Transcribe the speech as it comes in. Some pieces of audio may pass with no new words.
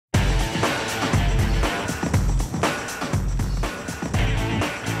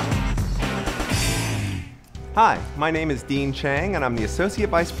Hi, my name is Dean Chang, and I'm the Associate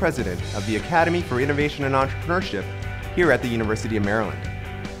Vice President of the Academy for Innovation and Entrepreneurship here at the University of Maryland.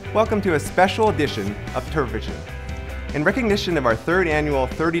 Welcome to a special edition of TurfVision. In recognition of our third annual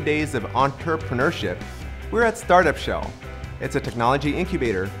 30 Days of Entrepreneurship, we're at Startup Shell. It's a technology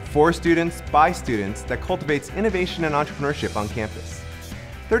incubator for students, by students, that cultivates innovation and entrepreneurship on campus.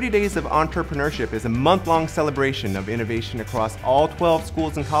 30 Days of Entrepreneurship is a month-long celebration of innovation across all 12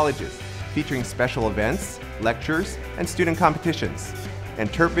 schools and colleges, featuring special events, lectures, and student competitions. And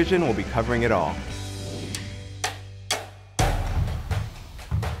TurfVision will be covering it all.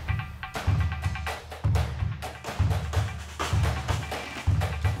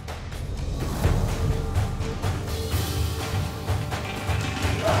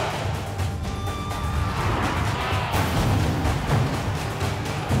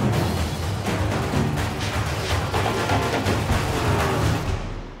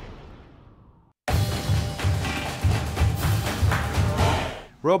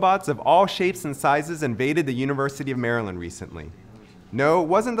 Robots of all shapes and sizes invaded the University of Maryland recently. No, it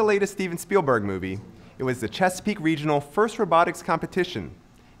wasn't the latest Steven Spielberg movie. It was the Chesapeake Regional First Robotics Competition,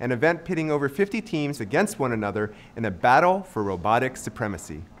 an event pitting over 50 teams against one another in a battle for robotic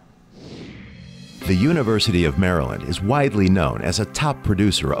supremacy. The University of Maryland is widely known as a top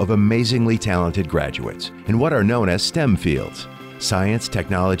producer of amazingly talented graduates in what are known as STEM fields: science,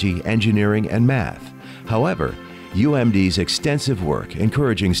 technology, engineering, and math. However, UMD's extensive work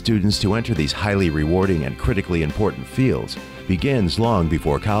encouraging students to enter these highly rewarding and critically important fields begins long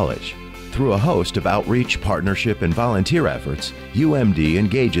before college. Through a host of outreach, partnership, and volunteer efforts, UMD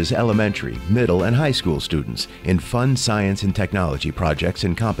engages elementary, middle, and high school students in fun science and technology projects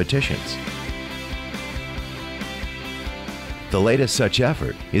and competitions. The latest such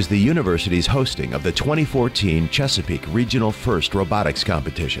effort is the university's hosting of the 2014 Chesapeake Regional First Robotics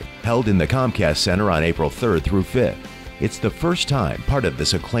Competition, held in the Comcast Center on April 3rd through 5th. It's the first time part of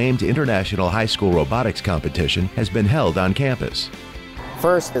this acclaimed international high school robotics competition has been held on campus.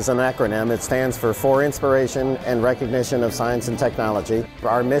 FIRST is an acronym. It stands for Inspiration and Recognition of Science and Technology.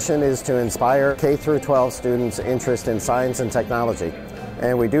 Our mission is to inspire K-12 students' interest in science and technology.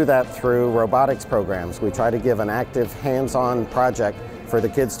 And we do that through robotics programs. We try to give an active, hands-on project for the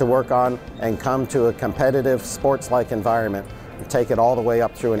kids to work on and come to a competitive, sports-like environment and take it all the way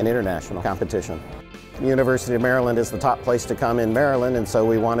up through an international competition. The University of Maryland is the top place to come in Maryland, and so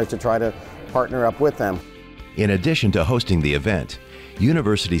we wanted to try to partner up with them. In addition to hosting the event,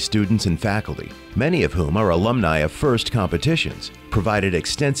 university students and faculty, many of whom are alumni of FIRST competitions, provided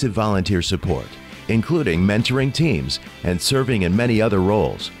extensive volunteer support, including mentoring teams and serving in many other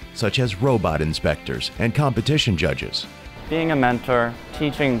roles, such as robot inspectors and competition judges. Being a mentor,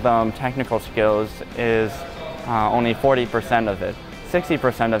 teaching them technical skills is only 40% of it.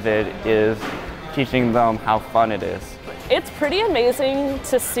 60% of it is teaching them how fun it is. It's pretty amazing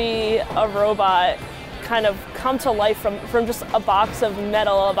to see a robot kind of come to life from just a box of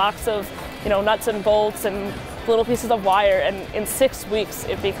metal, a box of nuts and bolts and little pieces of wire, and in 6 weeks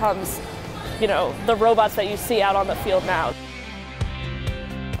it becomes the robots that you see out on the field now.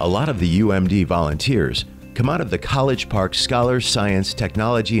 A lot of the UMD volunteers come out of the College Park Scholars Science,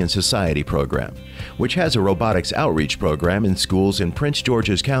 Technology, and Society program, which has a robotics outreach program in schools in Prince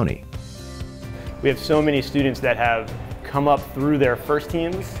George's County. We have so many students that have come up through their FIRST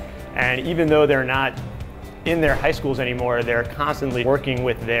teams, and even though they're not in their high schools anymore, they're constantly working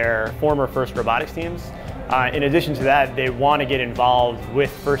with their former FIRST robotics teams. In addition to that, they want to get involved with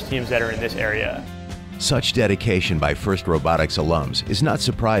FIRST teams that are in this area. Such dedication by FIRST Robotics alums is not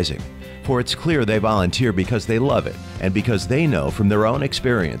surprising, for it's clear they volunteer because they love it and because they know from their own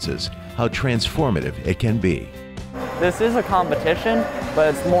experiences how transformative it can be. This is a competition,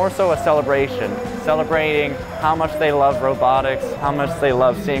 but it's more so a celebration, celebrating how much they love robotics, how much they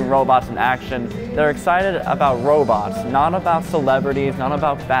love seeing robots in action. They're excited about robots, not about celebrities, not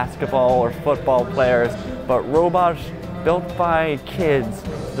about basketball or football players, but robots built by kids,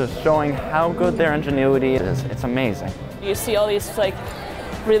 just showing how good their ingenuity is. It's amazing. You see all these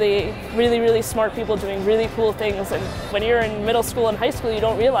really smart people doing really cool things, and when you're in middle school and high school, you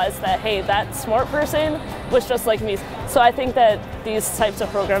don't realize that, hey, that smart person was just like me. So I think that these types of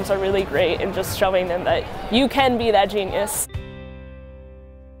programs are really great in just showing them that you can be that genius.